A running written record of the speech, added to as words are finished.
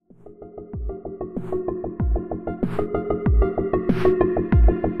Hey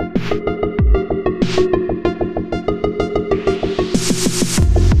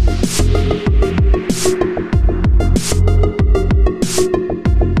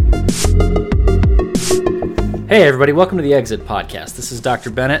everybody, welcome to the Exit Podcast. This is Dr.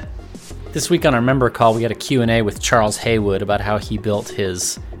 Bennett. This week on our member call, we had a Q&A with Charles Haywood about how he built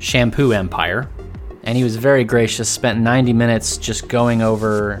his shampoo empire. And he was very gracious, spent 90 minutes just going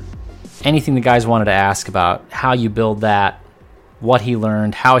over anything the guys wanted to ask about, how you build that, what he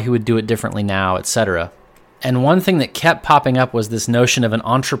learned, how he would do it differently now, etc. And one thing that kept popping up was this notion of an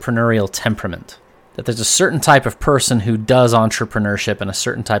entrepreneurial temperament. That there's a certain type of person who does entrepreneurship and a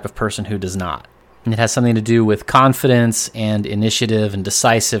certain type of person who does not. And it has something to do with confidence and initiative and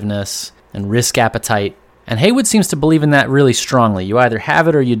decisiveness and risk appetite. And Haywood seems to believe in that really strongly. You either have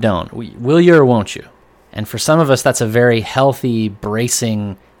it or you don't. Will you or won't you? And for some of us, that's a very healthy,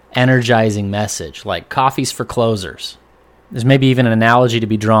 bracing, energizing message, like coffee's for closers. There's maybe even an analogy to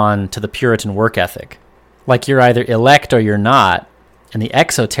be drawn to the Puritan work ethic. Like you're either elect or you're not. And the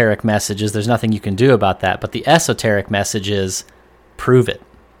exoteric message is there's nothing you can do about that. But the esoteric message is prove it.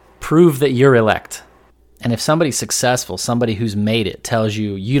 Prove that you're elect. And if somebody's successful, somebody who's made it, tells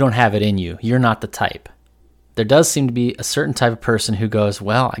you you don't have it in you, you're not the type. There does seem to be a certain type of person who goes,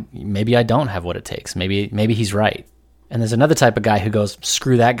 well, maybe I don't have what it takes. Maybe he's right. And there's another type of guy who goes,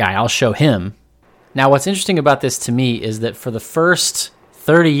 screw that guy, I'll show him. Now, what's interesting about this to me is that for the first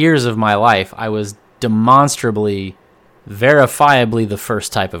 30 years of my life, I was demonstrably, verifiably the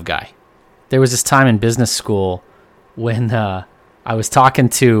first type of guy. There was this time in business school when I was talking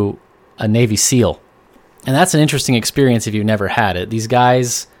to a Navy SEAL. And that's an interesting experience if you've never had it. These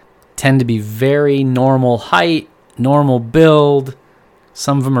guys tend to be very normal height, normal build.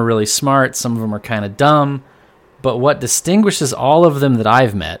 Some of them are really smart. Some of them are kind of dumb. But what distinguishes all of them that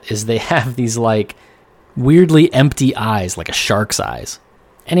I've met is they have these like weirdly empty eyes, like a shark's eyes.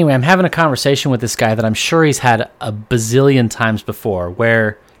 Anyway, I'm having a conversation with this guy that I'm sure he's had a bazillion times before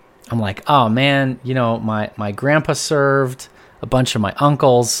where I'm like, oh man, my grandpa served, a bunch of my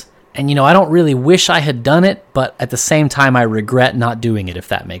uncles, and I don't really wish I had done it, but at the same time I regret not doing it, if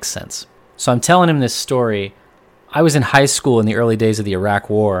that makes sense. So I'm telling him this story. I was in high school in the early days of the Iraq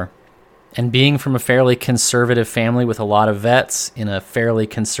War, and being from a fairly conservative family with a lot of vets in a fairly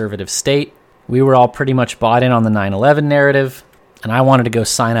conservative state, we were all pretty much bought in on the 9/11 narrative, and I wanted to go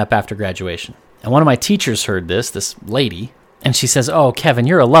sign up after graduation. And one of my teachers heard this lady, and she says, oh, Kevin,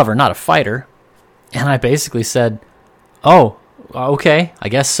 you're a lover, not a fighter. And I basically said, oh, okay, I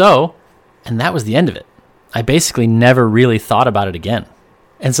guess so. And that was the end of it. I basically never really thought about it again.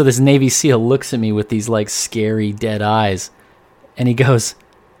 And so this Navy SEAL looks at me with these like scary dead eyes. And he goes,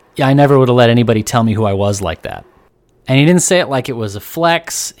 yeah, I never would have let anybody tell me who I was like that. And he didn't say it like it was a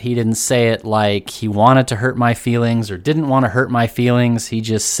flex. He didn't say it like he wanted to hurt my feelings or didn't want to hurt my feelings. He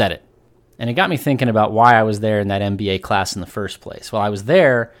just said it. And it got me thinking about why I was there in that MBA class in the first place. Well, I was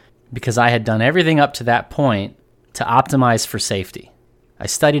there because I had done everything up to that point to optimize for safety. I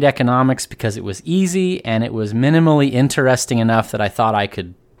studied economics because it was easy and it was minimally interesting enough that I thought I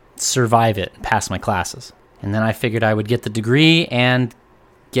could survive it and pass my classes. And then I figured I would get the degree and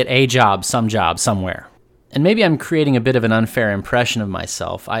get a job somewhere. And maybe I'm creating a bit of an unfair impression of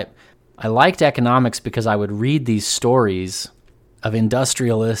myself. I liked economics because I would read these stories of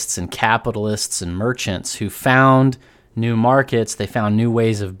industrialists and capitalists and merchants who found new markets, they found new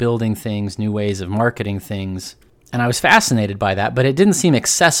ways of building things, new ways of marketing things. And I was fascinated by that, but it didn't seem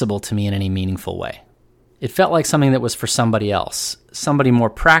accessible to me in any meaningful way. It felt like something that was for somebody else, somebody more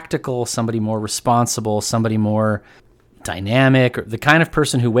practical, somebody more responsible, somebody more dynamic, or the kind of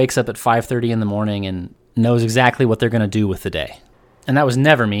person who wakes up at 5:30 in the morning and knows exactly what they're going to do with the day. And that was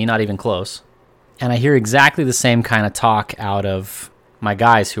never me, not even close. And I hear exactly the same kind of talk out of my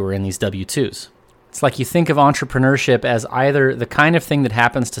guys who are in these W-2s. It's like you think of entrepreneurship as either the kind of thing that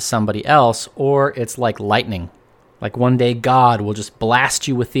happens to somebody else, or it's like lightning. Like one day God will just blast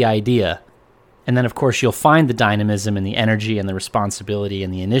you with the idea. And then, of course, you'll find the dynamism and the energy and the responsibility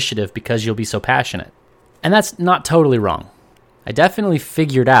and the initiative because you'll be so passionate. And that's not totally wrong. I definitely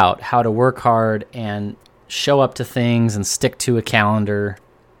figured out how to work hard and show up to things and stick to a calendar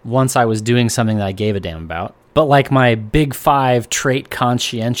once I was doing something that I gave a damn about. But like my big five trait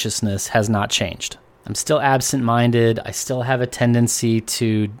conscientiousness has not changed. I'm still absent-minded. I still have a tendency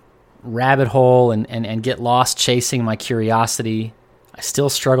to rabbit hole and get lost chasing my curiosity. I still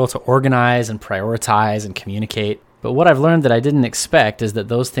struggle to organize and prioritize and communicate. But what I've learned that I didn't expect is that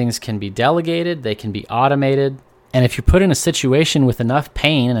those things can be delegated, they can be automated, and if you're put in a situation with enough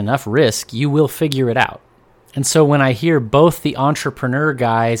pain and enough risk, you will figure it out. And so when I hear both the entrepreneur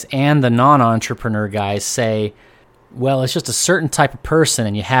guys and the non-entrepreneur guys say, well, it's just a certain type of person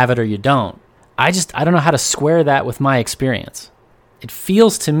and you have it or you don't. I don't know how to square that with my experience. It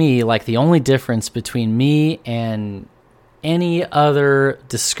feels to me like the only difference between me and any other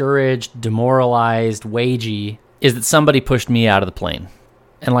discouraged, demoralized wagey is that somebody pushed me out of the plane.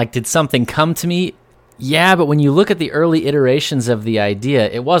 And like, did something come to me? Yeah, but when you look at the early iterations of the idea,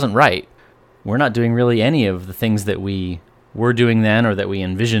 it wasn't right. We're not doing really any of the things that we were doing then or that we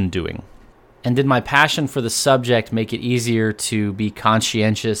envisioned doing. And did my passion for the subject make it easier to be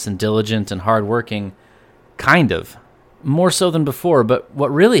conscientious and diligent and hardworking? Kind of. More so than before, but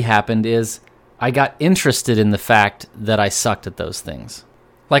what really happened is I got interested in the fact that I sucked at those things.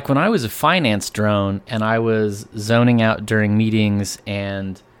 Like when I was a finance drone and I was zoning out during meetings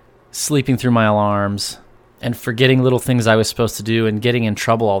and sleeping through my alarms and forgetting little things I was supposed to do and getting in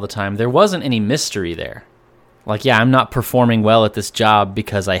trouble all the time, there wasn't any mystery there. Like, yeah, I'm not performing well at this job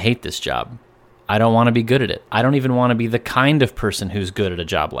because I hate this job. I don't want to be good at it. I don't even want to be the kind of person who's good at a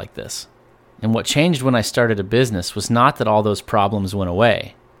job like this. And what changed when I started a business was not that all those problems went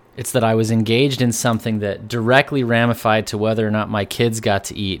away. It's that I was engaged in something that directly ramified to whether or not my kids got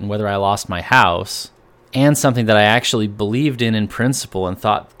to eat and whether I lost my house, and something that I actually believed in principle and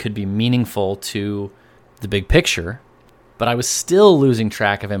thought could be meaningful to the big picture. But I was still losing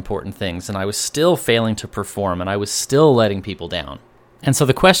track of important things, and I was still failing to perform, and I was still letting people down. And so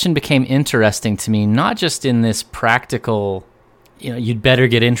the question became interesting to me, not just in this practical, you'd better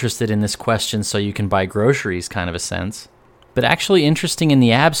get interested in this question so you can buy groceries kind of a sense, but actually interesting in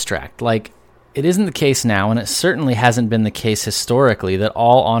the abstract. Like, it isn't the case now, and it certainly hasn't been the case historically, that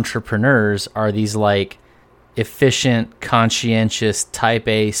all entrepreneurs are these, like, efficient, conscientious, type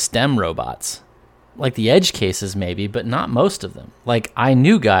A STEM robots. Like the edge cases maybe, but not most of them. Like, I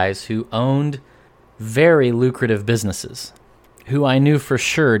knew guys who owned very lucrative businesses, who I knew for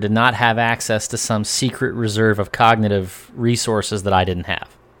sure did not have access to some secret reserve of cognitive resources that I didn't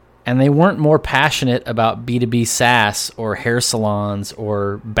have. And they weren't more passionate about B2B SaaS or hair salons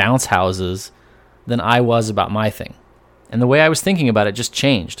or bounce houses than I was about my thing. And the way I was thinking about it just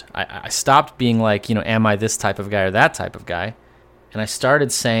changed. I stopped being like, am I this type of guy or that type of guy? And I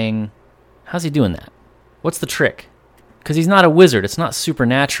started saying, how's he doing that? What's the trick? Because he's not a wizard. It's not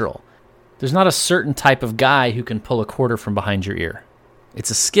supernatural. There's not a certain type of guy who can pull a quarter from behind your ear.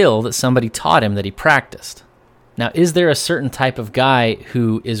 It's a skill that somebody taught him that he practiced. Now, is there a certain type of guy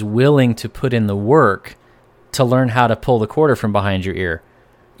who is willing to put in the work to learn how to pull the quarter from behind your ear?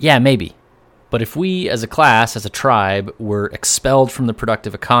 Yeah, maybe. But if we as a class, as a tribe, were expelled from the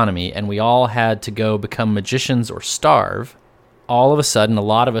productive economy and we all had to go become magicians or starve, all of a sudden a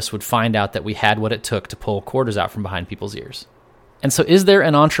lot of us would find out that we had what it took to pull quarters out from behind people's ears. And so is there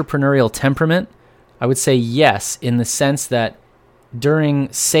an entrepreneurial temperament? I would say yes, in the sense that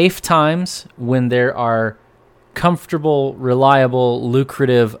during safe times, when there are comfortable, reliable,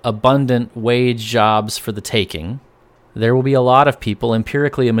 lucrative, abundant wage jobs for the taking, there will be a lot of people,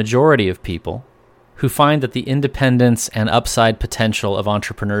 empirically a majority of people, who find that the independence and upside potential of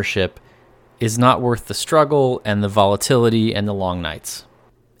entrepreneurship is not worth the struggle and the volatility and the long nights.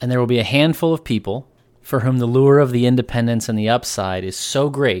 And there will be a handful of people for whom the lure of the independence and the upside is so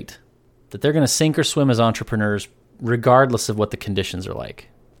great that they're going to sink or swim as entrepreneurs regardless of what the conditions are like.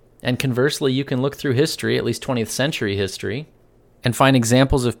 And conversely, you can look through history, at least 20th century history, and find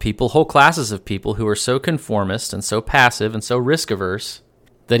examples of people, whole classes of people who are so conformist and so passive and so risk-averse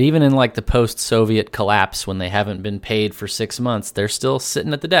that even in like the post-Soviet collapse, when they haven't been paid for 6 months, they're still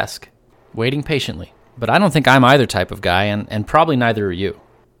sitting at the desk, waiting patiently. But I don't think I'm either type of guy, and probably neither are you.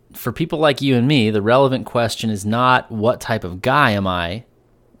 For people like you and me, the relevant question is not what type of guy am I,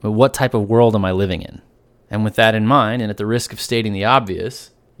 but what type of world am I living in? And with that in mind, and at the risk of stating the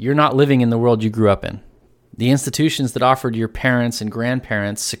obvious, you're not living in the world you grew up in. The institutions that offered your parents and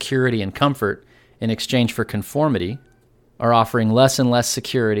grandparents security and comfort in exchange for conformity are offering less and less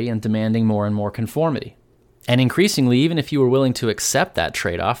security and demanding more and more conformity. And increasingly, even if you were willing to accept that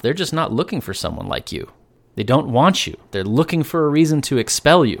trade-off, they're just not looking for someone like you. They don't want you. They're looking for a reason to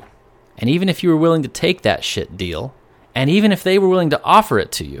expel you. And even if you were willing to take that shit deal, and even if they were willing to offer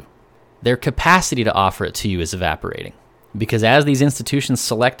it to you, their capacity to offer it to you is evaporating. Because as these institutions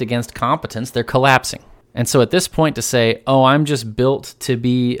select against competence, they're collapsing. And so at this point to say, oh, I'm just built to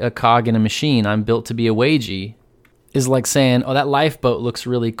be a cog in a machine, I'm built to be a wagey, is like saying, oh, that lifeboat looks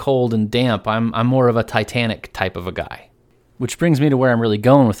really cold and damp, I'm more of a Titanic type of a guy. Which brings me to where I'm really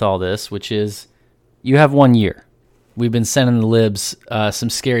going with all this, which is, you have 1 year. We've been sending the libs some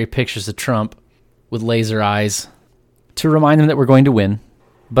scary pictures of Trump with laser eyes to remind them that we're going to win.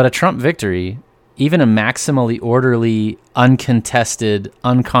 But a Trump victory, even a maximally orderly, uncontested,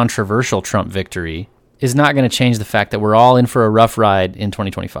 uncontroversial Trump victory, is not going to change the fact that we're all in for a rough ride in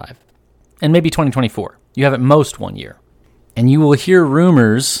 2025. And maybe 2024. You have at most 1 year. And you will hear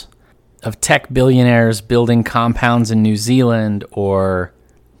rumors of tech billionaires building compounds in New Zealand or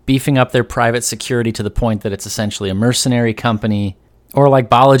beefing up their private security to the point that it's essentially a mercenary company, or like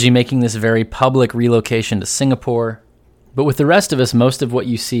Balaji making this very public relocation to Singapore. But with the rest of us, most of what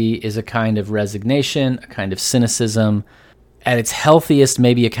you see is a kind of resignation, a kind of cynicism, at its healthiest,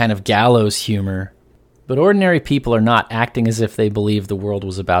 maybe a kind of gallows humor. But ordinary people are not acting as if they believe the world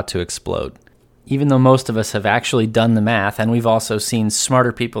was about to explode. Even though most of us have actually done the math, and we've also seen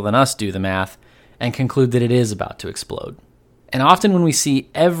smarter people than us do the math, and conclude that it is about to explode. And often when we see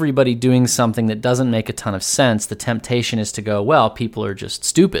everybody doing something that doesn't make a ton of sense, the temptation is to go, well, people are just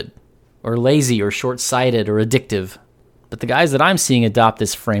stupid, or lazy, or short-sighted, or addictive. But the guys that I'm seeing adopt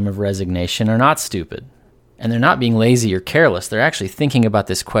this frame of resignation are not stupid. And they're not being lazy or careless. They're actually thinking about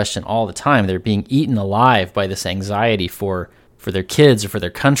this question all the time. They're being eaten alive by this anxiety for their kids or for their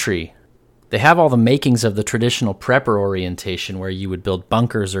country. They have all the makings of the traditional prepper orientation where you would build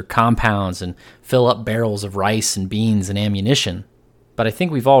bunkers or compounds and fill up barrels of rice and beans and ammunition. But I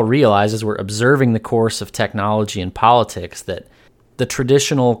think we've all realized as we're observing the course of technology and politics that the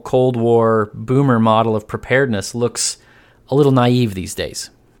traditional Cold War boomer model of preparedness looks a little naive these days.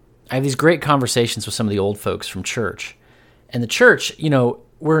 I have these great conversations with some of the old folks from church. And the church,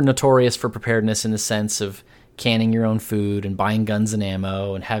 we're notorious for preparedness in the sense of canning your own food and buying guns and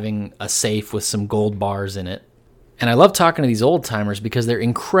ammo and having a safe with some gold bars in it. And I love talking to these old timers because they're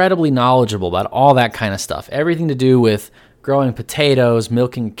incredibly knowledgeable about all that kind of stuff. Everything to do with growing potatoes,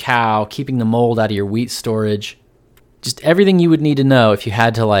 milking a cow, keeping the mold out of your wheat storage. Just everything you would need to know if you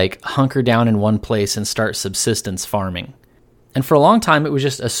had to hunker down in one place and start subsistence farming. And for a long time, it was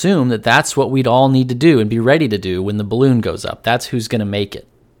just assumed that that's what we'd all need to do and be ready to do when the balloon goes up. That's who's going to make it.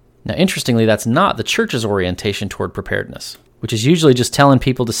 Now, interestingly, that's not the church's orientation toward preparedness, which is usually just telling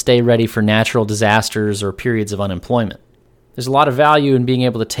people to stay ready for natural disasters or periods of unemployment. There's a lot of value in being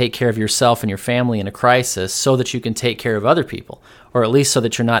able to take care of yourself and your family in a crisis so that you can take care of other people, or at least so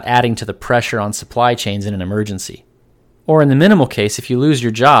that you're not adding to the pressure on supply chains in an emergency. Or in the minimal case, if you lose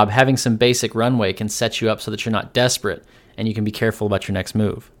your job, having some basic runway can set you up so that you're not desperate and you can be careful about your next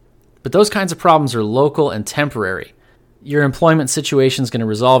move. But those kinds of problems are local and temporary. Your employment situation is going to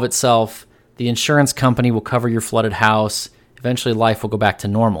resolve itself. The insurance company will cover your flooded house. Eventually, life will go back to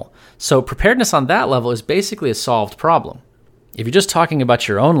normal. So preparedness on that level is basically a solved problem. If you're just talking about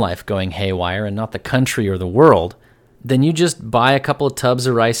your own life going haywire and not the country or the world, then you just buy a couple of tubs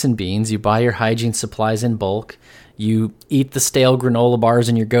of rice and beans, you buy your hygiene supplies in bulk, you eat the stale granola bars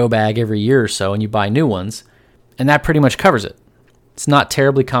in your go bag every year or so, and you buy new ones, and that pretty much covers it. It's not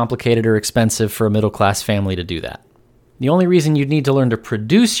terribly complicated or expensive for a middle-class family to do that. The only reason you'd need to learn to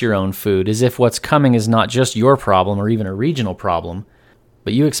produce your own food is if what's coming is not just your problem or even a regional problem,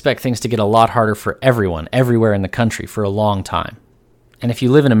 but you expect things to get a lot harder for everyone, everywhere in the country for a long time. And if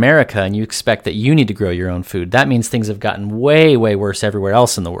you live in America and you expect that you need to grow your own food, that means things have gotten way, way worse everywhere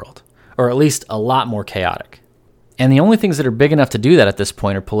else in the world, or at least a lot more chaotic. And the only things that are big enough to do that at this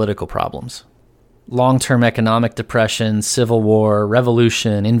point are political problems. Long-term economic depression, civil war,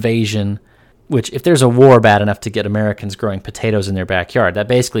 revolution, invasion, which if there's a war bad enough to get Americans growing potatoes in their backyard, that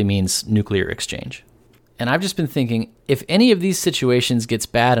basically means nuclear exchange. And I've just been thinking, if any of these situations gets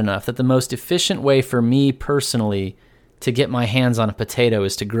bad enough that the most efficient way for me personally to get my hands on a potato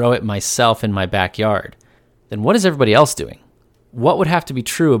is to grow it myself in my backyard, then what is everybody else doing? What would have to be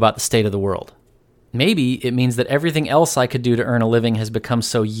true about the state of the world? Maybe it means that everything else I could do to earn a living has become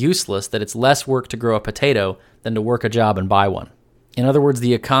so useless that it's less work to grow a potato than to work a job and buy one. In other words,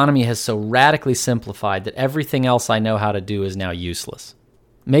 the economy has so radically simplified that everything else I know how to do is now useless.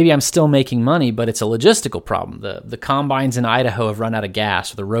 Maybe I'm still making money, but it's a logistical problem. The combines in Idaho have run out of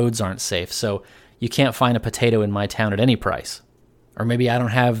gas, or the roads aren't safe, so you can't find a potato in my town at any price. Or maybe I don't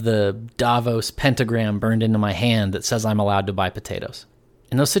have the Davos pentagram burned into my hand that says I'm allowed to buy potatoes.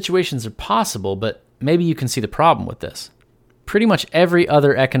 And those situations are possible, but maybe you can see the problem with this. Pretty much every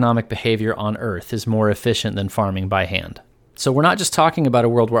other economic behavior on Earth is more efficient than farming by hand. So we're not just talking about a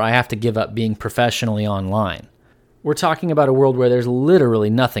world where I have to give up being professionally online. We're talking about a world where there's literally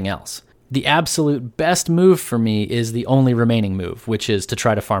nothing else. The absolute best move for me is the only remaining move, which is to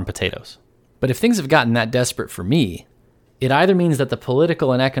try to farm potatoes. But if things have gotten that desperate for me, it either means that the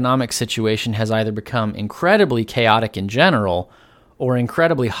political and economic situation has either become incredibly chaotic in general or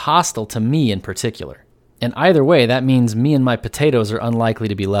incredibly hostile to me in particular. And either way, that means me and my potatoes are unlikely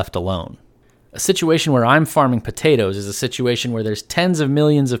to be left alone. A situation where I'm farming potatoes is a situation where there's tens of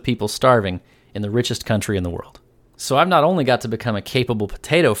millions of people starving in the richest country in the world. So I've not only got to become a capable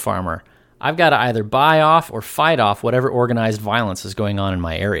potato farmer, I've got to either buy off or fight off whatever organized violence is going on in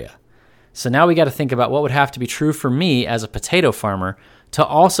my area. So now we got to think about what would have to be true for me as a potato farmer to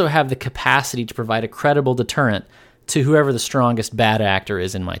also have the capacity to provide a credible deterrent to whoever the strongest bad actor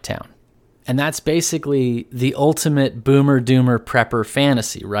is in my town. And that's basically the ultimate boomer-doomer prepper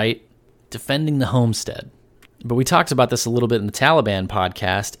fantasy, right? Defending the homestead. But we talked about this a little bit in the Taliban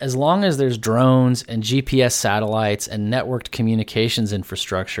podcast. As long as there's drones and GPS satellites and networked communications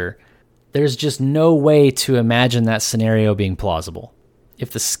infrastructure, there's just no way to imagine that scenario being plausible.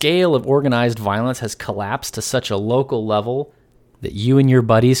 If the scale of organized violence has collapsed to such a local level that you and your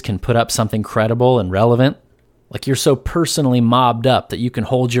buddies can put up something credible and relevant, like you're so personally mobbed up that you can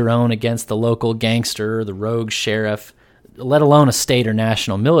hold your own against the local gangster or the rogue sheriff, let alone a state or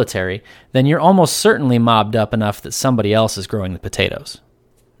national military, then you're almost certainly mobbed up enough that somebody else is growing the potatoes.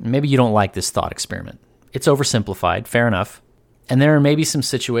 Maybe you don't like this thought experiment. It's oversimplified, fair enough. And there are maybe some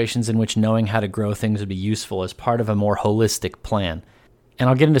situations in which knowing how to grow things would be useful as part of a more holistic plan. And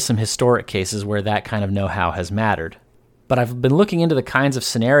I'll get into some historic cases where that kind of know-how has mattered. But I've been looking into the kinds of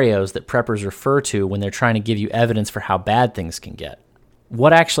scenarios that preppers refer to when they're trying to give you evidence for how bad things can get.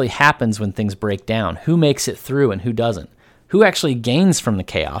 What actually happens when things break down? Who makes it through and who doesn't? Who actually gains from the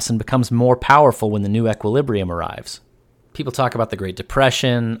chaos and becomes more powerful when the new equilibrium arrives? People talk about the Great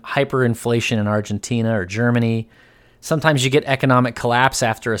Depression, hyperinflation in Argentina or Germany. Sometimes you get economic collapse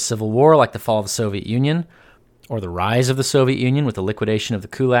after a civil war like the fall of the Soviet Union, or the rise of the Soviet Union with the liquidation of the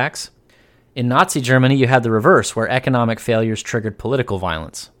kulaks. In Nazi Germany, you had the reverse, where economic failures triggered political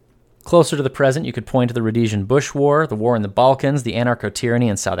violence. Closer to the present, you could point to the Rhodesian Bush War, the war in the Balkans, the anarcho-tyranny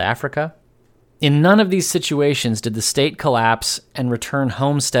in South Africa. In none of these situations did the state collapse and return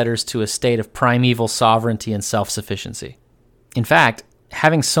homesteaders to a state of primeval sovereignty and self-sufficiency. In fact,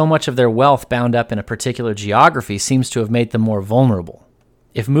 having so much of their wealth bound up in a particular geography seems to have made them more vulnerable.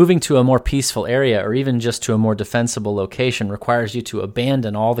 If moving to a more peaceful area or even just to a more defensible location requires you to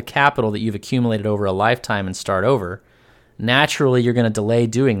abandon all the capital that you've accumulated over a lifetime and start over, naturally you're going to delay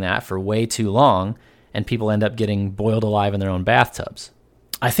doing that for way too long, and people end up getting boiled alive in their own bathtubs.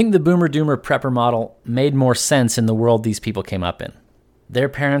 I think the boomer-doomer prepper model made more sense in the world these people came up in. Their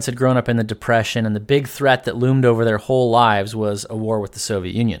parents had grown up in the Depression, and the big threat that loomed over their whole lives was a war with the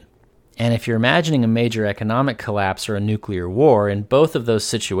Soviet Union. And if you're imagining a major economic collapse or a nuclear war, in both of those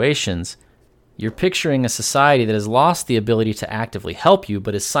situations, you're picturing a society that has lost the ability to actively help you,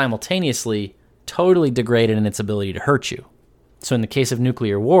 but is simultaneously totally degraded in its ability to hurt you. So in the case of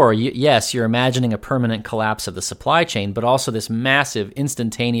nuclear war, yes, you're imagining a permanent collapse of the supply chain, but also this massive,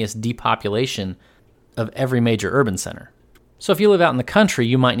 instantaneous depopulation of every major urban center. So if you live out in the country,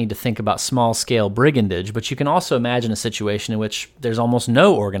 you might need to think about small-scale brigandage, but you can also imagine a situation in which there's almost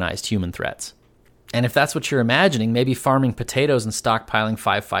no organized human threats. And if that's what you're imagining, maybe farming potatoes and stockpiling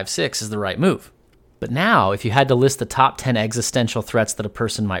 5.56 is the right move. But now, if you had to list the top 10 existential threats that a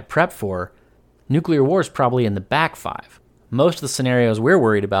person might prep for, nuclear war is probably in the back 5. Most of the scenarios we're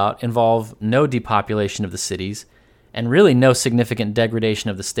worried about involve no depopulation of the cities and really no significant degradation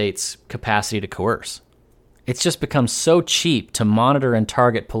of the state's capacity to coerce. It's just become so cheap to monitor and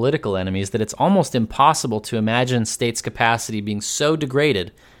target political enemies that it's almost impossible to imagine states' capacity being so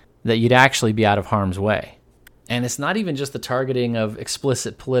degraded that you'd actually be out of harm's way. And it's not even just the targeting of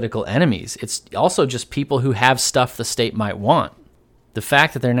explicit political enemies. It's also just people who have stuff the state might want. The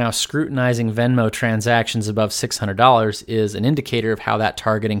fact that they're now scrutinizing Venmo transactions above $600 is an indicator of how that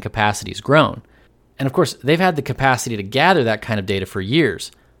targeting capacity's grown. And of course, they've had the capacity to gather that kind of data for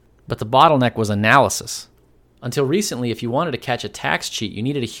years, but the bottleneck was analysis. Until recently, if you wanted to catch a tax cheat, you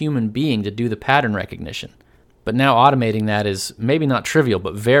needed a human being to do the pattern recognition. But now automating that is maybe not trivial,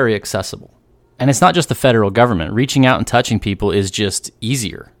 but very accessible. And it's not just the federal government. Reaching out and touching people is just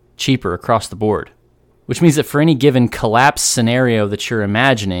easier, cheaper across the board. Which means that for any given collapse scenario that you're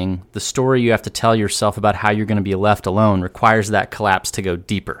imagining, the story you have to tell yourself about how you're going to be left alone requires that collapse to go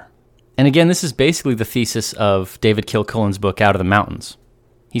deeper. And again, this is basically the thesis of David Kilcullen's book, Out of the Mountains.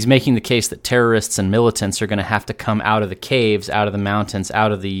 He's making the case that terrorists and militants are going to have to come out of the caves, out of the mountains,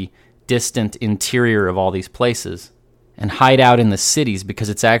 out of the distant interior of all these places, and hide out in the cities because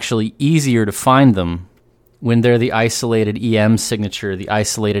it's actually easier to find them when they're the isolated EM signature, the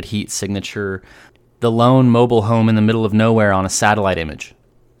isolated heat signature, the lone mobile home in the middle of nowhere on a satellite image.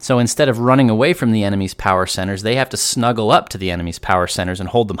 So instead of running away from the enemy's power centers, they have to snuggle up to the enemy's power centers and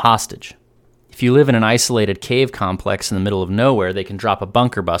hold them hostage. If you live in an isolated cave complex in the middle of nowhere, they can drop a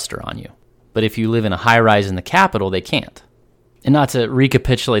bunker buster on you. But if you live in a high-rise in the capital, they can't. And not to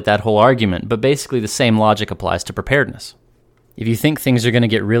recapitulate that whole argument, but basically the same logic applies to preparedness. If you think things are going to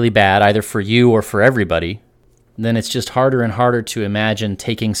get really bad, either for you or for everybody, then it's just harder and harder to imagine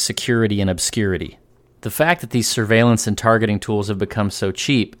taking security in obscurity. The fact that these surveillance and targeting tools have become so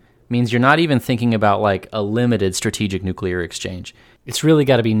cheap means you're not even thinking about like a limited strategic nuclear exchange. It's really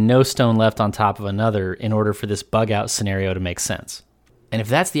got to be no stone left on top of another in order for this bug out scenario to make sense. And if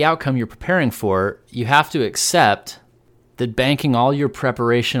that's the outcome you're preparing for, you have to accept that banking all your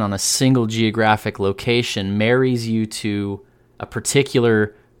preparation on a single geographic location marries you to a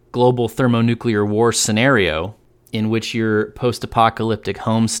particular global thermonuclear war scenario in which your post-apocalyptic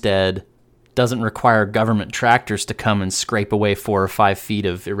homestead doesn't require government tractors to come and scrape away 4 or 5 feet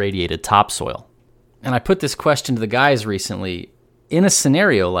of irradiated topsoil. And I put this question to the guys recently. In a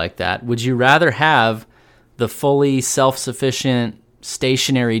scenario like that, would you rather have the fully self-sufficient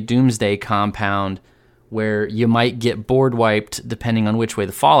stationary doomsday compound where you might get board wiped depending on which way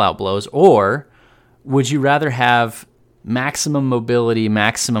the fallout blows, or would you rather have maximum mobility,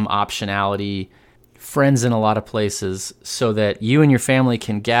 maximum optionality, friends in a lot of places, so that you and your family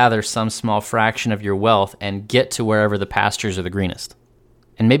can gather some small fraction of your wealth and get to wherever the pastures are the greenest?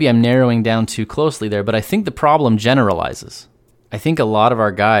 And maybe I'm narrowing down too closely there, but I think the problem generalizes. I think a lot of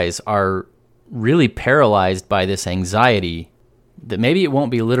our guys are really paralyzed by this anxiety that maybe it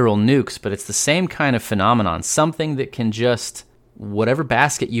won't be literal nukes, but it's the same kind of phenomenon, something that can just, whatever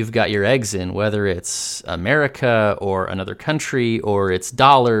basket you've got your eggs in, whether it's America or another country, or it's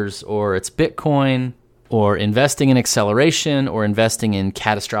dollars, or it's Bitcoin, or investing in acceleration, or investing in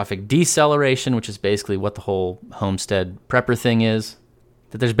catastrophic deceleration, which is basically what the whole homestead prepper thing is,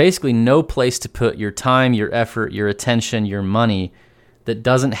 that there's basically no place to put your time, your effort, your attention, your money that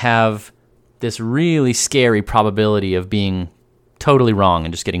doesn't have this really scary probability of being totally wrong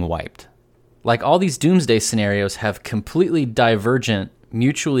and just getting wiped. Like, all these doomsday scenarios have completely divergent,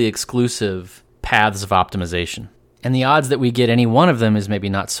 mutually exclusive paths of optimization. And the odds that we get any one of them is maybe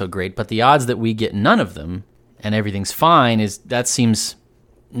not so great, but the odds that we get none of them and everything's fine, that seems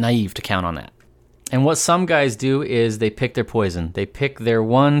naive to count on that. And what some guys do is they pick their poison. They pick their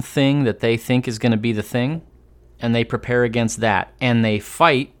one thing that they think is going to be the thing, and they prepare against that. And they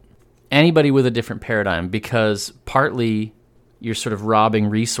fight anybody with a different paradigm, because partly you're sort of robbing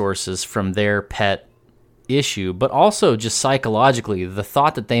resources from their pet issue, but also just psychologically, the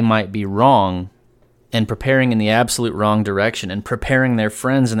thought that they might be wrong and preparing in the absolute wrong direction and preparing their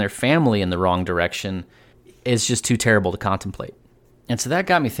friends and their family in the wrong direction is just too terrible to contemplate. And so that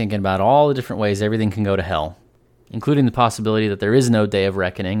got me thinking about all the different ways everything can go to hell, including the possibility that there is no day of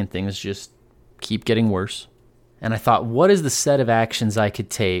reckoning and things just keep getting worse. And I thought, what is the set of actions I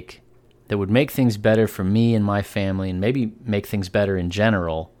could take that would make things better for me and my family, and maybe make things better in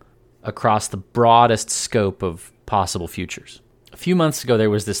general across the broadest scope of possible futures? A few months ago, there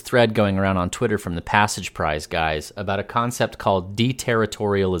was this thread going around on Twitter from the Passage Prize guys about a concept called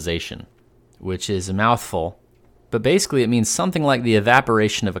deterritorialization, which is a mouthful, but basically it means something like the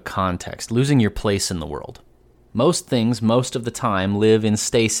evaporation of a context, losing your place in the world. Most things, most of the time, live in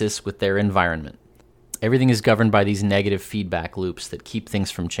stasis with their environment. Everything is governed by these negative feedback loops that keep things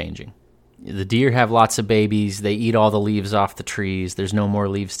from changing. The deer have lots of babies, they eat all the leaves off the trees, there's no more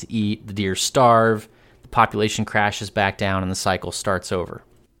leaves to eat, the deer starve, the population crashes back down, and the cycle starts over.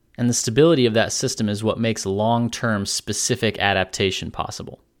 And the stability of that system is what makes long-term specific adaptation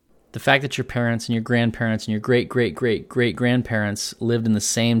possible. The fact that your parents and your grandparents and your great-great-great-great-grandparents lived in the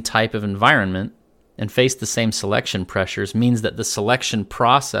same type of environment and faced the same selection pressures means that the selection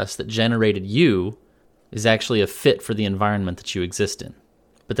process that generated you is actually a fit for the environment that you exist in.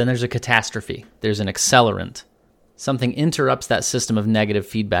 But then there's a catastrophe. There's an accelerant. Something interrupts that system of negative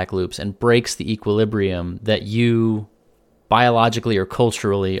feedback loops and breaks the equilibrium that you biologically or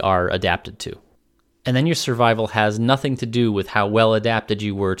culturally are adapted to. And then your survival has nothing to do with how well adapted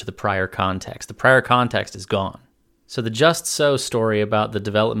you were to the prior context. The prior context is gone. So the Just So story about the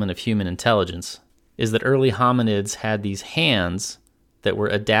development of human intelligence is that early hominids had these hands that were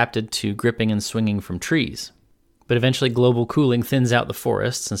adapted to gripping and swinging from trees. But eventually global cooling thins out the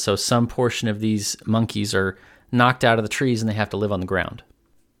forests, and so some portion of these monkeys are knocked out of the trees and they have to live on the ground.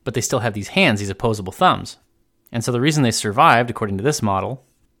 But they still have these hands, these opposable thumbs. And so the reason they survived, according to this model,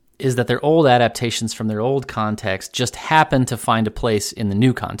 is that their old adaptations from their old context just happened to find a place in the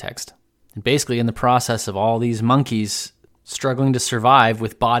new context. And basically, in the process of all these monkeys struggling to survive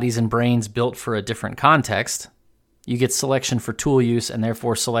with bodies and brains built for a different context, you get selection for tool use and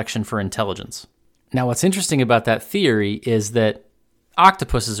therefore selection for intelligence. Now, what's interesting about that theory is that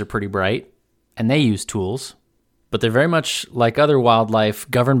octopuses are pretty bright, and they use tools, but they're very much like other wildlife,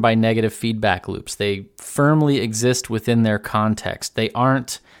 governed by negative feedback loops. They firmly exist within their context. They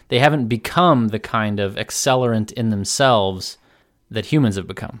haven't become the kind of accelerant in themselves that humans have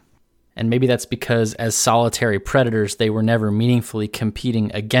become. And maybe that's because as solitary predators, they were never meaningfully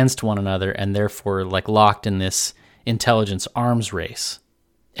competing against one another and therefore like locked in this intelligence arms race.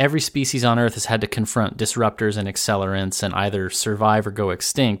 Every species on Earth has had to confront disruptors and accelerants and either survive or go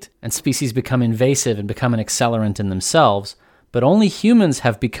extinct, and species become invasive and become an accelerant in themselves, but only humans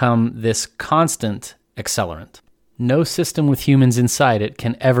have become this constant accelerant. No system with humans inside it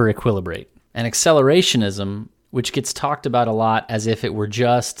can ever equilibrate. And accelerationism, which gets talked about a lot as if it were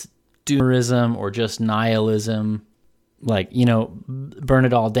just doomerism or just nihilism, like, burn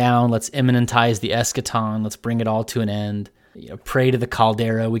it all down, let's immanentize the eschaton, let's bring it all to an end, pray to the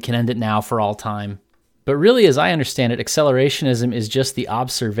caldera, we can end it now for all time. But really, as I understand it, accelerationism is just the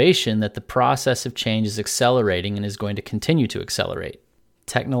observation that the process of change is accelerating and is going to continue to accelerate.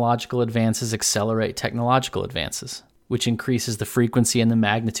 Technological advances accelerate technological advances, which increases the frequency and the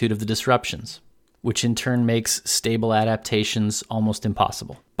magnitude of the disruptions, which in turn makes stable adaptations almost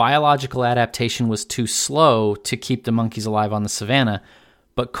impossible. Biological adaptation was too slow to keep the monkeys alive on the savanna,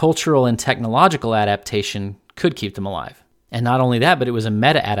 but cultural and technological adaptation could keep them alive. And not only that, but it was a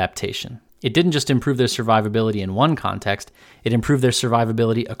meta-adaptation. It didn't just improve their survivability in one context, it improved their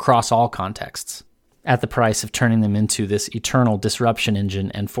survivability across all contexts, at the price of turning them into this eternal disruption engine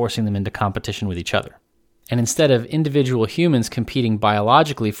and forcing them into competition with each other. And instead of individual humans competing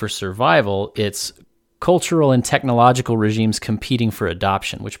biologically for survival, it's cultural and technological regimes competing for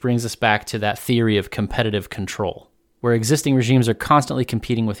adoption, which brings us back to that theory of competitive control, where existing regimes are constantly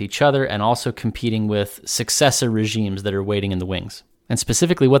competing with each other and also competing with successor regimes that are waiting in the wings. And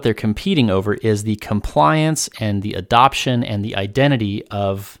specifically what they're competing over is the compliance and the adoption and the identity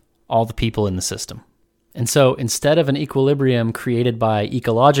of all the people in the system. And so instead of an equilibrium created by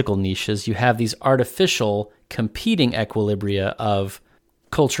ecological niches, you have these artificial competing equilibria of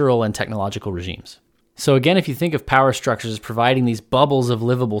cultural and technological regimes. So again, if you think of power structures as providing these bubbles of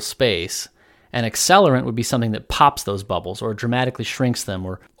livable space, an accelerant would be something that pops those bubbles or dramatically shrinks them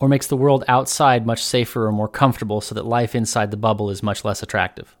or makes the world outside much safer or more comfortable so that life inside the bubble is much less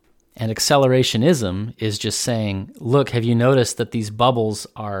attractive. And accelerationism is just saying, look, have you noticed that these bubbles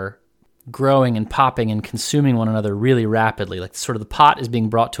are growing and popping and consuming one another really rapidly? Like sort of the pot is being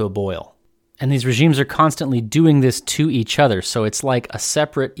brought to a boil. And these regimes are constantly doing this to each other. So it's like a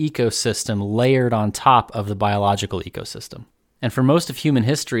separate ecosystem layered on top of the biological ecosystem. And for most of human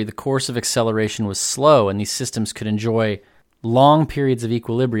history, the course of acceleration was slow, and these systems could enjoy long periods of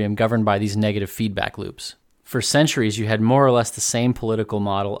equilibrium governed by these negative feedback loops. For centuries, you had more or less the same political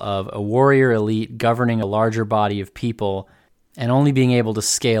model of a warrior elite governing a larger body of people and only being able to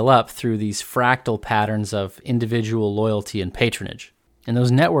scale up through these fractal patterns of individual loyalty and patronage. And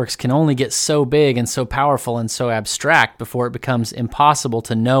those networks can only get so big and so powerful and so abstract before it becomes impossible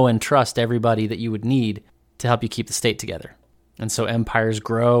to know and trust everybody that you would need to help you keep the state together. And so empires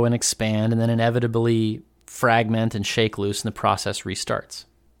grow and expand and then inevitably fragment and shake loose, and the process restarts.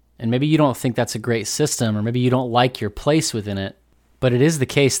 And maybe you don't think that's a great system, or maybe you don't like your place within it, but it is the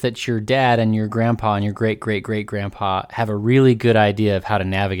case that your dad and your grandpa and your great-great-great-grandpa have a really good idea of how to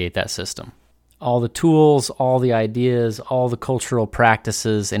navigate that system. All the tools, all the ideas, all the cultural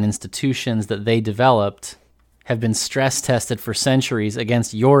practices and institutions that they developed have been stress tested for centuries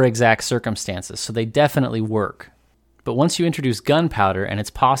against your exact circumstances, so they definitely work. But once you introduce gunpowder and it's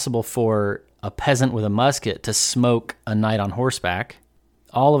possible for a peasant with a musket to smoke a knight on horseback,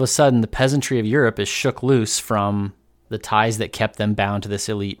 all of a sudden the peasantry of Europe is shook loose from the ties that kept them bound to this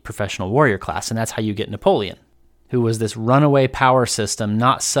elite professional warrior class. And that's how you get Napoleon, who was this runaway power system,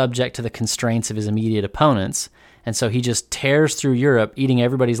 not subject to the constraints of his immediate opponents. And so he just tears through Europe, eating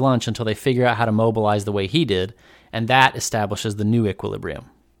everybody's lunch until they figure out how to mobilize the way he did. And that establishes the new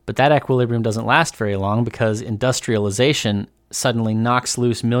equilibrium. But that equilibrium doesn't last very long because industrialization suddenly knocks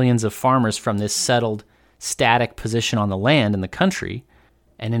loose millions of farmers from this settled, static position on the land in the country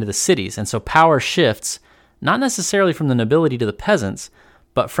and into the cities. And so power shifts, not necessarily from the nobility to the peasants,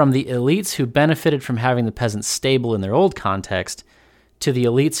 but from the elites who benefited from having the peasants stable in their old context to the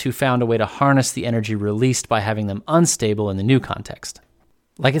elites who found a way to harness the energy released by having them unstable in the new context.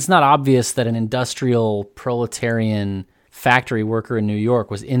 Like, it's not obvious that an industrial proletarian factory worker in New York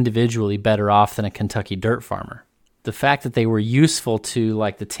was individually better off than a Kentucky dirt farmer. The fact that they were useful to,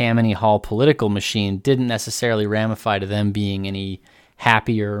 like, the Tammany Hall political machine didn't necessarily ramify to them being any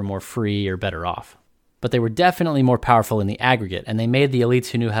happier, more free, or better off. But they were definitely more powerful in the aggregate, and they made the elites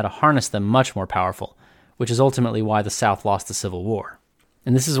who knew how to harness them much more powerful, which is ultimately why the South lost the Civil War.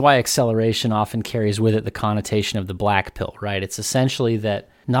 And this is why acceleration often carries with it the connotation of the black pill, right? It's essentially that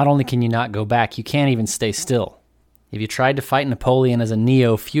not only can you not go back, you can't even stay still. If you tried to fight Napoleon as a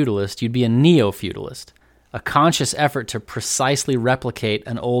neo-feudalist, you'd be a neo-feudalist. A conscious effort to precisely replicate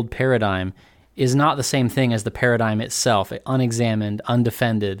an old paradigm is not the same thing as the paradigm itself, unexamined,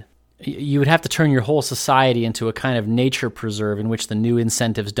 undefended. You would have to turn your whole society into a kind of nature preserve in which the new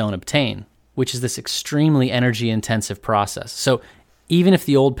incentives don't obtain, which is this extremely energy-intensive process. So even if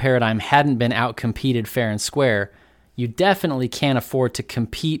the old paradigm hadn't been outcompeted fair and square, you definitely can't afford to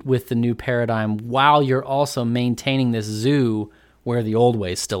compete with the new paradigm while you're also maintaining this zoo where the old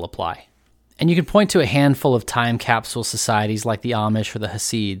ways still apply. And you can point to a handful of time capsule societies like the Amish or the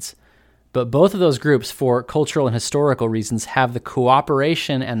Hasids, but both of those groups, for cultural and historical reasons, have the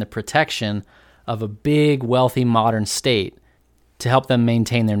cooperation and the protection of a big, wealthy, modern state to help them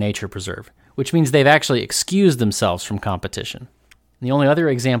maintain their nature preserve, which means they've actually excused themselves from competition. And the only other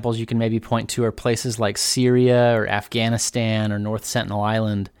examples you can maybe point to are places like Syria or Afghanistan or North Sentinel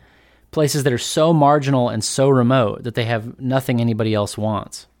Island, places that are so marginal and so remote that they have nothing anybody else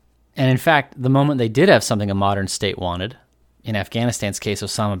wants. And in fact, the moment they did have something a modern state wanted, in Afghanistan's case,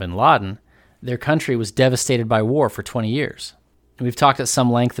 Osama bin Laden, their country was devastated by war for 20 years. And we've talked at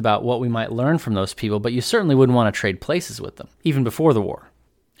some length about what we might learn from those people, but you certainly wouldn't want to trade places with them, even before the war.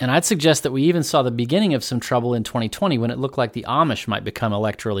 And I'd suggest that we even saw the beginning of some trouble in 2020 when it looked like the Amish might become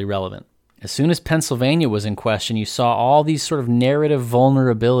electorally relevant. As soon as Pennsylvania was in question, you saw all these sort of narrative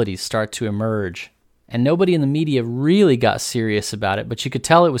vulnerabilities start to emerge. And nobody in the media really got serious about it, but you could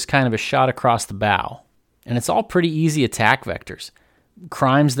tell it was kind of a shot across the bow. And it's all pretty easy attack vectors.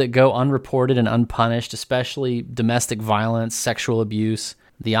 Crimes that go unreported and unpunished, especially domestic violence, sexual abuse.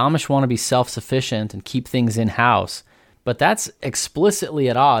 The Amish want to be self-sufficient and keep things in-house, but that's explicitly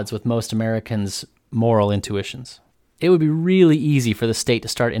at odds with most Americans' moral intuitions. It would be really easy for the state to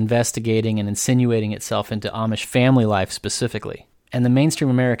start investigating and insinuating itself into Amish family life specifically, and the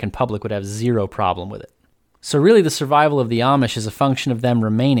mainstream American public would have zero problem with it. So really the survival of the Amish is a function of them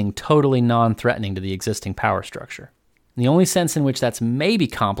remaining totally non-threatening to the existing power structure. The only sense in which that's maybe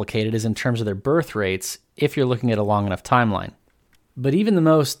complicated is in terms of their birth rates, if you're looking at a long enough timeline. But even the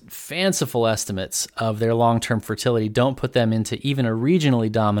most fanciful estimates of their long-term fertility don't put them into even a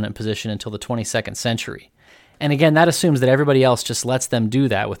regionally dominant position until the 22nd century. And again, that assumes that everybody else just lets them do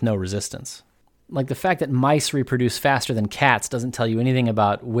that with no resistance. Like the fact that mice reproduce faster than cats doesn't tell you anything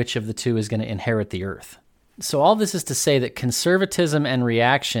about which of the two is going to inherit the earth. So all this is to say that conservatism and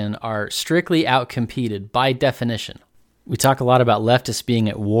reaction are strictly outcompeted by definition. We talk a lot about leftists being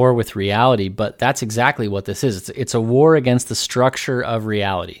at war with reality, but that's exactly what this is. It's a war against the structure of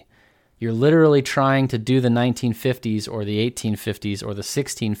reality. You're literally trying to do the 1950s or the 1850s or the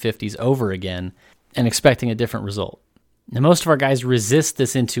 1650s over again and expecting a different result. Now, most of our guys resist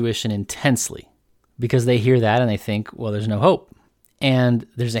this intuition intensely because they hear that and they think, well, there's no hope. And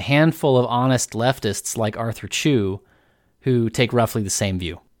there's a handful of honest leftists like Arthur Chu who take roughly the same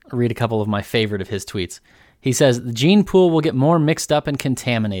view. I'll read a couple of my favorite of his tweets. He says, the gene pool will get more mixed up and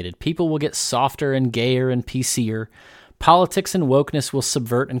contaminated. People will get softer and gayer and PCer. Politics and wokeness will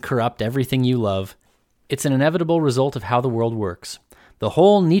subvert and corrupt everything you love. It's an inevitable result of how the world works. The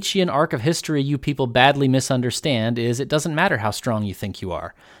whole Nietzschean arc of history you people badly misunderstand is it doesn't matter how strong you think you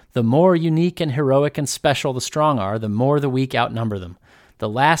are. The more unique and heroic and special the strong are, the more the weak outnumber them. The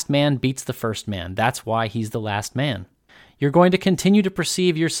last man beats the first man. That's why he's the last man. You're going to continue to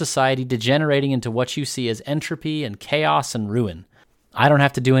perceive your society degenerating into what you see as entropy and chaos and ruin. I don't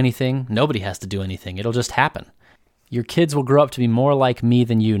have to do anything. Nobody has to do anything. It'll just happen. Your kids will grow up to be more like me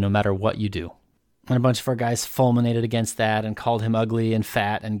than you no matter what you do. And a bunch of our guys fulminated against that and called him ugly and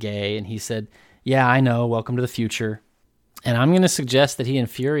fat and gay. And he said, yeah, I know. Welcome to the future. And I'm going to suggest that he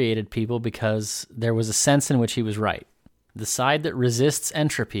infuriated people because there was a sense in which he was right. The side that resists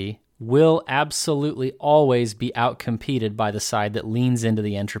entropy will absolutely always be outcompeted by the side that leans into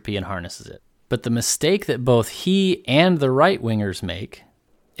the entropy and harnesses it. But the mistake that both he and the right-wingers make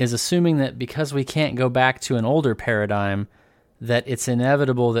is assuming that because we can't go back to an older paradigm, that it's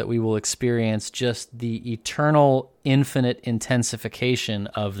inevitable that we will experience just the eternal, infinite intensification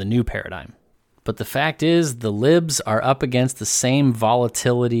of the new paradigm. But the fact is, the libs are up against the same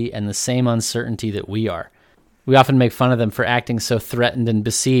volatility and the same uncertainty that we are. We often make fun of them for acting so threatened and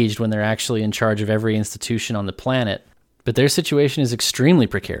besieged when they're actually in charge of every institution on the planet, but their situation is extremely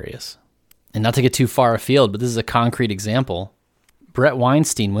precarious. And not to get too far afield, but this is a concrete example. Brett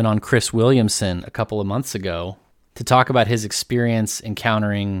Weinstein went on Chris Williamson a couple of months ago to talk about his experience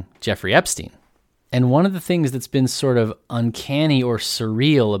encountering Jeffrey Epstein. And one of the things that's been sort of uncanny or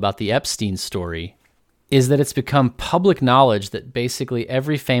surreal about the Epstein story is that it's become public knowledge that basically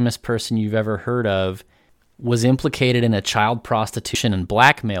every famous person you've ever heard of was implicated in a child prostitution and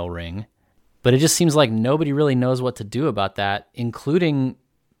blackmail ring. But it just seems like nobody really knows what to do about that, including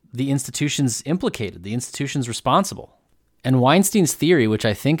the institution's implicated, the institution's responsible. And Weinstein's theory, which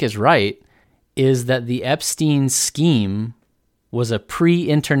I think is right, is that the Epstein scheme was a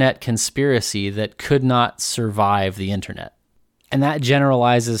pre-internet conspiracy that could not survive the internet. And that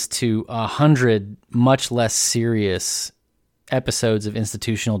generalizes to 100 much less serious episodes of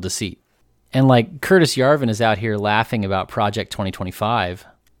institutional deceit. And like Curtis Yarvin is out here laughing about Project 2025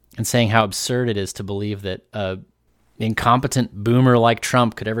 and saying how absurd it is to believe that an incompetent boomer like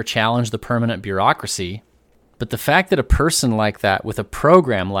Trump could ever challenge the permanent bureaucracy. But the fact that a person like that with a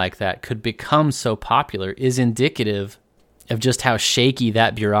program like that could become so popular is indicative of just how shaky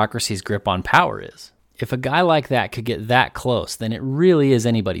that bureaucracy's grip on power is. If a guy like that could get that close, then it really is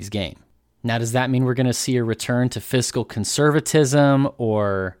anybody's game. Now, does that mean we're going to see a return to fiscal conservatism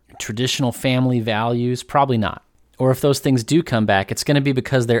or traditional family values? Probably not. Or if those things do come back, it's going to be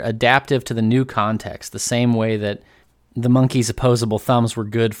because they're adaptive to the new context, the same way that the monkey's opposable thumbs were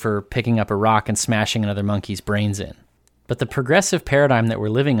good for picking up a rock and smashing another monkey's brains in. But the progressive paradigm that we're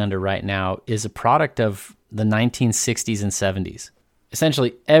living under right now is a product of the 1960s and 70s.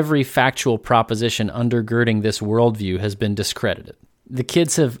 Essentially, every factual proposition undergirding this worldview has been discredited. The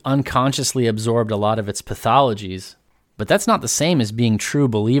kids have unconsciously absorbed a lot of its pathologies, but that's not the same as being true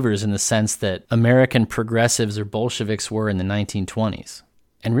believers in the sense that American progressives or Bolsheviks were in the 1920s.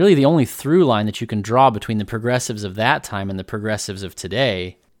 And really the only through line that you can draw between the progressives of that time and the progressives of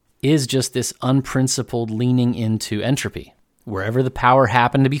today is just this unprincipled leaning into entropy. Wherever the power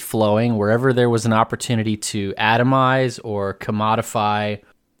happened to be flowing, wherever there was an opportunity to atomize or commodify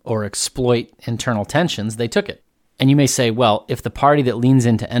or exploit internal tensions, they took it. And you may say, well, if the party that leans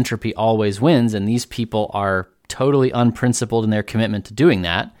into entropy always wins, and these people are totally unprincipled in their commitment to doing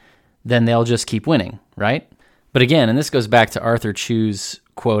that, then they'll just keep winning, right? But again, and this goes back to Arthur Chu's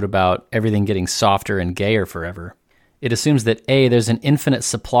quote about everything getting softer and gayer forever, it assumes that A, there's an infinite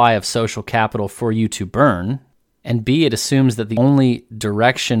supply of social capital for you to burn, and B, it assumes that the only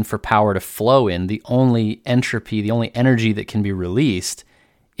direction for power to flow in, the only entropy, the only energy that can be released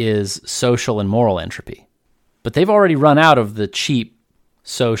is social and moral entropy. But they've already run out of the cheap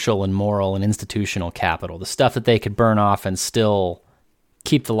social and moral and institutional capital, the stuff that they could burn off and still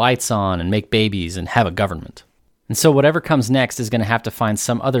keep the lights on and make babies and have a government. And so whatever comes next is going to have to find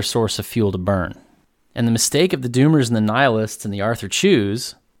some other source of fuel to burn. And the mistake of the doomers and the nihilists and the Arthur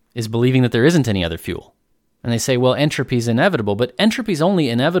Chus is believing that there isn't any other fuel. And they say, well, entropy is inevitable, but entropy is only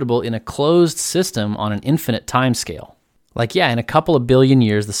inevitable in a closed system on an infinite timescale. Like, yeah, in a couple of billion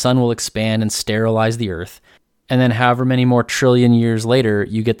years, the sun will expand and sterilize the earth. And then however many more trillion years later,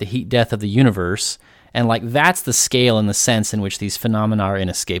 you get the heat death of the universe. And like, that's the scale and the sense in which these phenomena are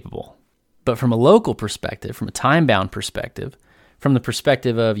inescapable. But from a local perspective, from a time-bound perspective, from the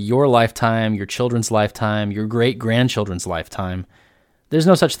perspective of your lifetime, your children's lifetime, your great-grandchildren's lifetime, there's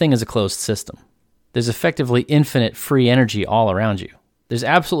no such thing as a closed system. There's effectively infinite free energy all around you. There's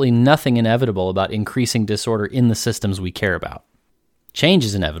absolutely nothing inevitable about increasing disorder in the systems we care about. Change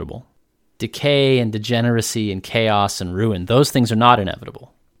is inevitable. Decay and degeneracy and chaos and ruin, those things are not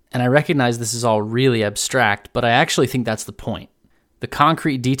inevitable. And I recognize this is all really abstract, but I actually think that's the point. The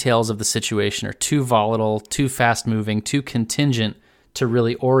concrete details of the situation are too volatile, too fast-moving, too contingent to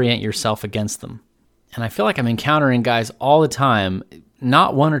really orient yourself against them. And I feel like I'm encountering guys all the time,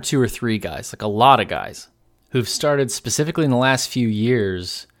 not one or two or three guys, like a lot of guys, who've started specifically in the last few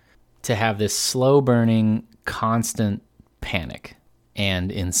years to have this slow-burning, constant panic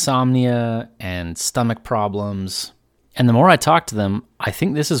and insomnia and stomach problems. And the more I talk to them, I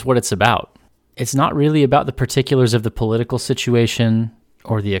think this is what it's about. It's not really about the particulars of the political situation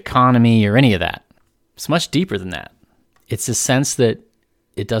or the economy or any of that. It's much deeper than that. It's a sense that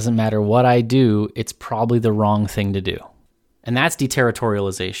it doesn't matter what I do, it's probably the wrong thing to do. And that's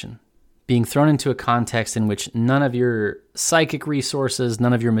deterritorialization. Being thrown into a context in which none of your psychic resources,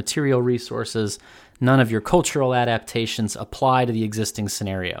 none of your material resources, none of your cultural adaptations apply to the existing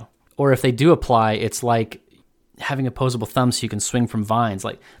scenario. Or if they do apply, it's like having opposable thumbs so you can swing from vines.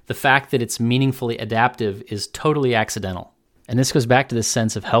 Like, the fact that it's meaningfully adaptive is totally accidental. And this goes back to this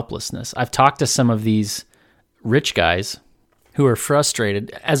sense of helplessness. I've talked to some of these rich guys who are frustrated,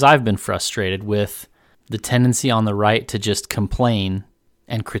 as I've been frustrated, with the tendency on the right to just complain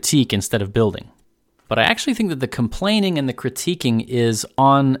and critique instead of building. But I actually think that the complaining and the critiquing is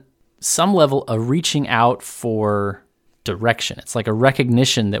on some level a reaching out for direction. It's like a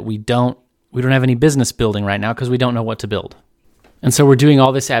recognition that we don't have any business building right now because we don't know what to build. And so we're doing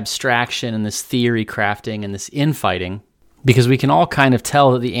all this abstraction and this theory crafting and this infighting because we can all kind of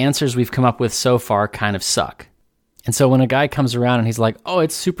tell that the answers we've come up with so far kind of suck. And so when a guy comes around and he's like, oh,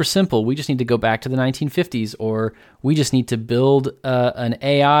 it's super simple, we just need to go back to the 1950s, or we just need to build an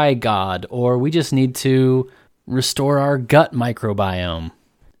AI god, or we just need to restore our gut microbiome.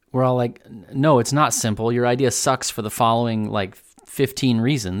 We're all like, no, it's not simple. Your idea sucks for the following 15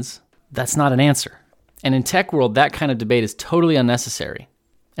 reasons. That's not an answer. And in tech world, that kind of debate is totally unnecessary.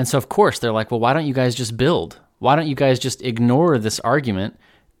 And so of course they're like, well, why don't you guys just build? Why don't you guys just ignore this argument?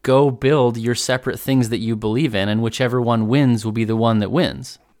 Go build your separate things that you believe in, and whichever one wins will be the one that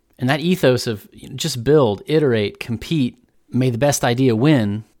wins. And that ethos of just build, iterate, compete, may the best idea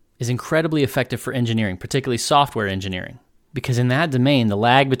win is incredibly effective for engineering, particularly software engineering. Because in that domain, the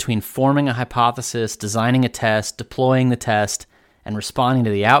lag between forming a hypothesis, designing a test, deploying the test, and responding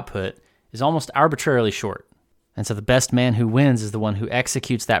to the output is almost arbitrarily short. And so the best man who wins is the one who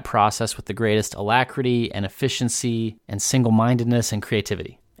executes that process with the greatest alacrity and efficiency and single-mindedness and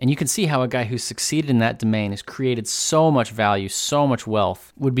creativity. And you can see how a guy who succeeded in that domain has created so much value, so much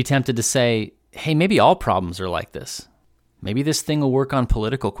wealth, would be tempted to say, hey, maybe all problems are like this. Maybe this thing will work on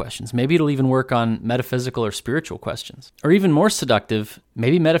political questions. Maybe it'll even work on metaphysical or spiritual questions. Or even more seductive,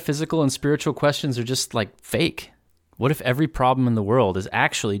 maybe metaphysical and spiritual questions are just fake. What if every problem in the world is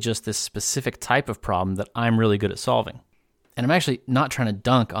actually just this specific type of problem that I'm really good at solving? And I'm actually not trying to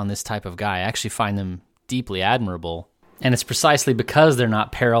dunk on this type of guy. I actually find them deeply admirable. And it's precisely because they're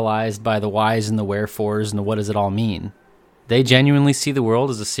not paralyzed by the whys and the wherefores and the what does it all mean. They genuinely see the world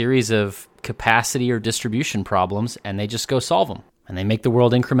as a series of capacity or distribution problems, and they just go solve them. And they make the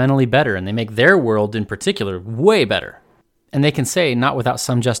world incrementally better, and they make their world in particular way better. And they can say, not without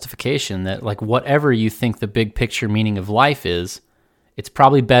some justification, that whatever you think the big picture meaning of life is, it's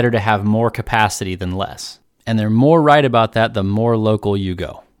probably better to have more capacity than less. And they're more right about that the more local you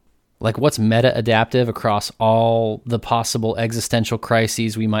go. What's meta-adaptive across all the possible existential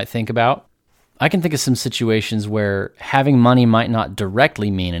crises we might think about? I can think of some situations where having money might not directly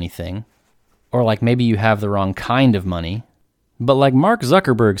mean anything, or maybe you have the wrong kind of money, but Mark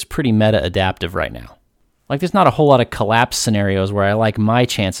Zuckerberg's pretty meta-adaptive right now. There's not a whole lot of collapse scenarios where I like my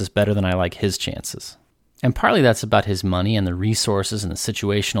chances better than I like his chances. And partly that's about his money and the resources and the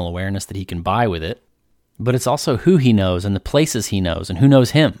situational awareness that he can buy with it, but it's also who he knows and the places he knows and who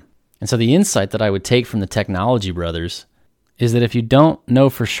knows him. And so the insight that I would take from the technology brothers is that if you don't know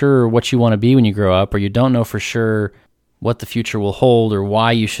for sure what you want to be when you grow up, or you don't know for sure what the future will hold or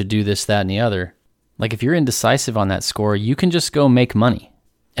why you should do this, that, and the other, if you're indecisive on that score, you can just go make money.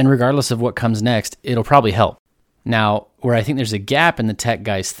 And regardless of what comes next, it'll probably help. Now, where I think there's a gap in the tech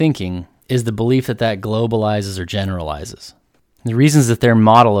guys' thinking is the belief that globalizes or generalizes. The reasons that their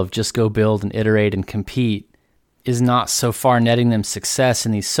model of just go build and iterate and compete is not so far netting them success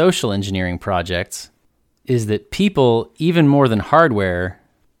in these social engineering projects is that people, even more than hardware,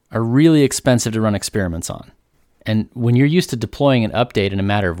 are really expensive to run experiments on. And when you're used to deploying an update in a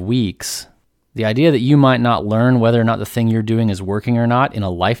matter of weeks, the idea that you might not learn whether or not the thing you're doing is working or not in a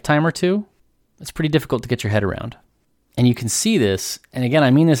lifetime or two, it's pretty difficult to get your head around. And you can see this, and again, I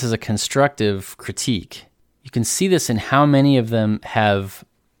mean this as a constructive critique. You can see this in how many of them have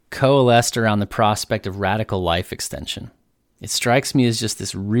coalesced around the prospect of radical life extension. It strikes me as just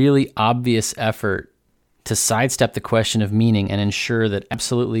this really obvious effort to sidestep the question of meaning and ensure that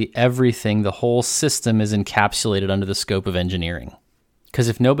absolutely everything, the whole system, is encapsulated under the scope of engineering. Because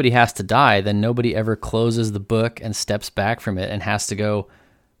if nobody has to die, then nobody ever closes the book and steps back from it and has to go,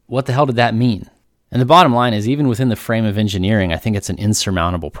 what the hell did that mean? And the bottom line is, even within the frame of engineering, I think it's an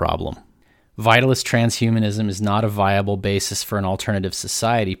insurmountable problem. Vitalist transhumanism is not a viable basis for an alternative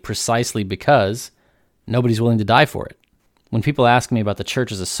society precisely because nobody's willing to die for it. When people ask me about the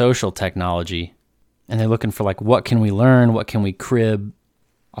church as a social technology, and they're looking for what can we learn, what can we crib,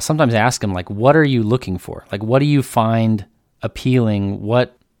 I'll sometimes ask them what are you looking for? What do you find appealing?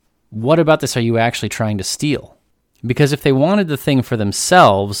 What about this are you actually trying to steal? Because if they wanted the thing for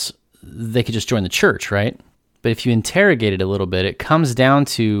themselves, they could just join the church, right? But if you interrogate it a little bit, it comes down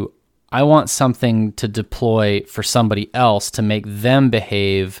to, I want something to deploy for somebody else to make them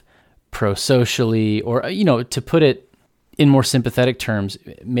behave pro-socially, or, to put it in more sympathetic terms,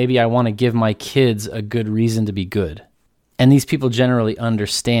 maybe I want to give my kids a good reason to be good. And these people generally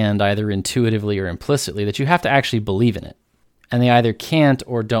understand, either intuitively or implicitly, that you have to actually believe in it. And they either can't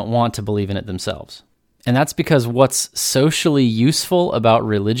or don't want to believe in it themselves. And that's because what's socially useful about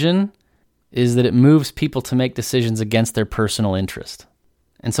religion is that it moves people to make decisions against their personal interest.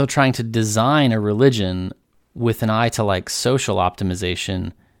 And so trying to design a religion with an eye to social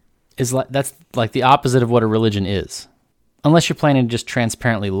optimization is that's the opposite of what a religion is. Unless you're planning to just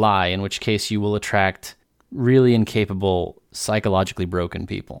transparently lie, in which case you will attract really incapable, psychologically broken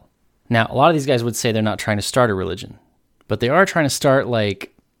people. Now, a lot of these guys would say they're not trying to start a religion, but they are trying to start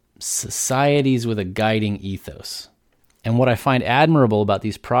like societies with a guiding ethos. And what I find admirable about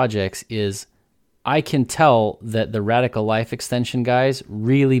these projects is I can tell that the radical life extension guys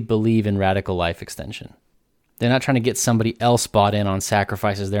really believe in radical life extension. They're not trying to get somebody else bought in on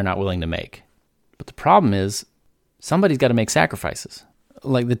sacrifices they're not willing to make. But the problem is, somebody's got to make sacrifices.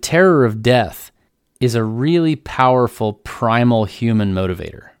 Like the terror of death is a really powerful primal human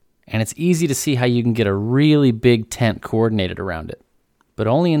motivator. And it's easy to see how you can get a really big tent coordinated around it. But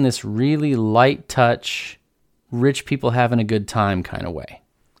only in this really light touch, rich people having a good time kind of way.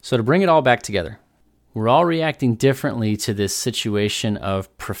 So to bring it all back together, we're all reacting differently to this situation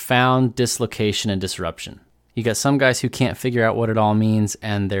of profound dislocation and disruption. You got some guys who can't figure out what it all means,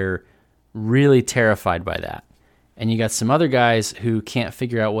 and they're really terrified by that. And you got some other guys who can't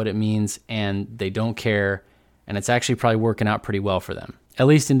figure out what it means, and they don't care, and it's actually probably working out pretty well for them, at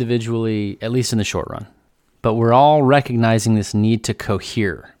least individually, at least in the short run. But we're all recognizing this need to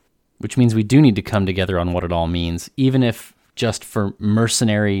cohere, which means we do need to come together on what it all means, even if just for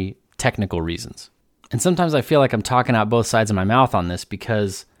mercenary technical reasons. And sometimes I feel like I'm talking out both sides of my mouth on this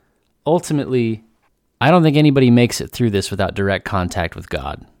because ultimately, I don't think anybody makes it through this without direct contact with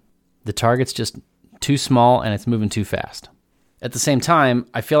God. The target's just too small and it's moving too fast. At the same time,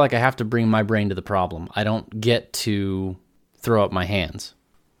 I feel like I have to bring my brain to the problem. I don't get to throw up my hands.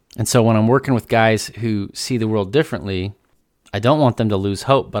 And so when I'm working with guys who see the world differently, I don't want them to lose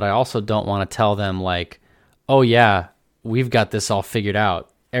hope, but I also don't want to tell them like, oh yeah, we've got this all figured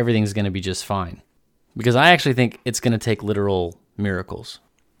out. Everything's going to be just fine. Because I actually think it's going to take literal miracles.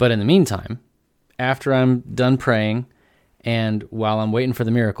 But in the meantime, after I'm done praying and while I'm waiting for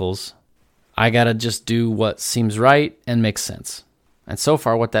the miracles, I got to just do what seems right and makes sense. And so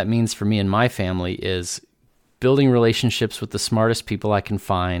far what that means for me and my family is building relationships with the smartest people I can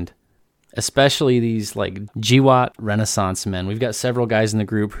find, especially these like GWOT Renaissance men. We've got several guys in the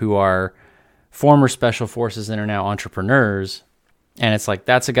group who are former special forces and are now entrepreneurs. And it's like,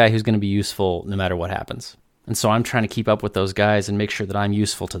 that's a guy who's going to be useful no matter what happens. And so I'm trying to keep up with those guys and make sure that I'm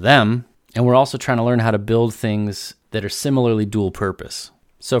useful to them. And we're also trying to learn how to build things that are similarly dual purpose.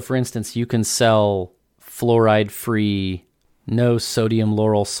 So for instance, you can sell fluoride-free, no sodium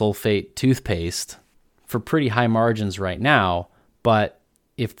lauryl sulfate toothpaste for pretty high margins right now. But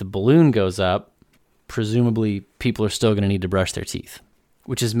if the balloon goes up, presumably people are still going to need to brush their teeth,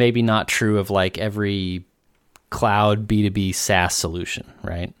 which is maybe not true of like every cloud B2B SaaS solution,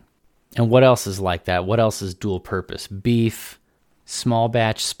 right? And what else is like that? What else is dual purpose? Beef, small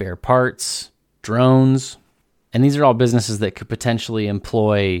batch spare parts, drones. And these are all businesses that could potentially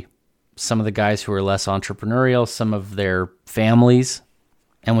employ some of the guys who are less entrepreneurial, some of their families.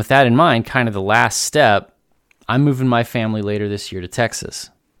 And with that in mind, kind of the last step, I'm moving my family later this year to Texas,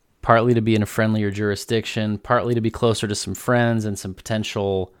 partly to be in a friendlier jurisdiction, partly to be closer to some friends and some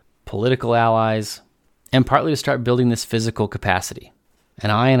potential political allies, and partly to start building this physical capacity.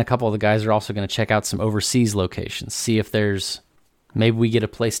 And I and a couple of the guys are also going to check out some overseas locations, see if maybe we get a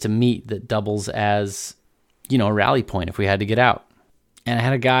place to meet that doubles as, a rally point if we had to get out. And I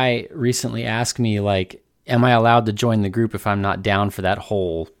had a guy recently ask me, like, am I allowed to join the group if I'm not down for that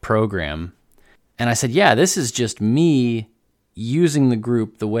whole program? And I said, yeah, this is just me using the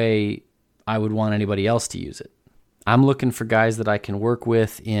group the way I would want anybody else to use it. I'm looking for guys that I can work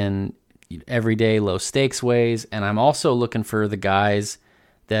with in everyday low stakes ways. And I'm also looking for the guys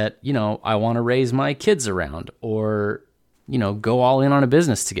that, I want to raise my kids around or, go all in on a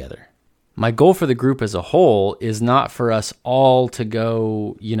business together. My goal for the group as a whole is not for us all to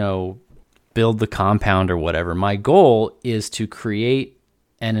go, build the compound or whatever. My goal is to create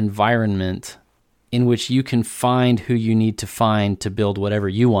an environment in which you can find who you need to find to build whatever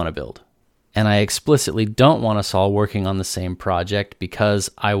you want to build. And I explicitly don't want us all working on the same project because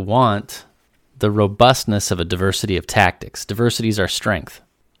I want the robustness of a diversity of tactics. Diversity is our strength.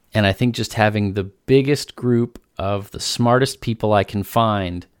 And I think just having the biggest group of the smartest people I can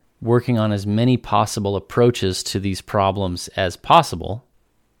find working on as many possible approaches to these problems as possible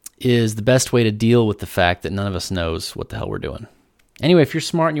is the best way to deal with the fact that none of us knows what the hell we're doing. Anyway, if you're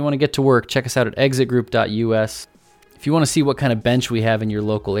smart and you want to get to work, check us out at exitgroup.us. If you want to see what kind of bench we have in your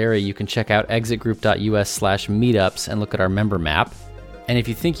local area, you can check out exitgroup.us/meetups and look at our member map. And if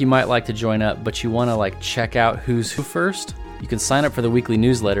you think you might like to join up, but you want to check out who's who first, you can sign up for the weekly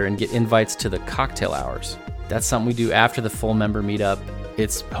newsletter and get invites to the cocktail hours. That's something we do after the full member meetup.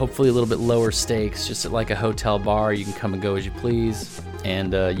 It's hopefully a little bit lower stakes, just at like a hotel bar. You can come and go as you please,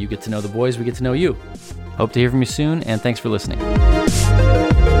 and you get to know the boys, we get to know you. Hope to hear from you soon, and thanks for listening.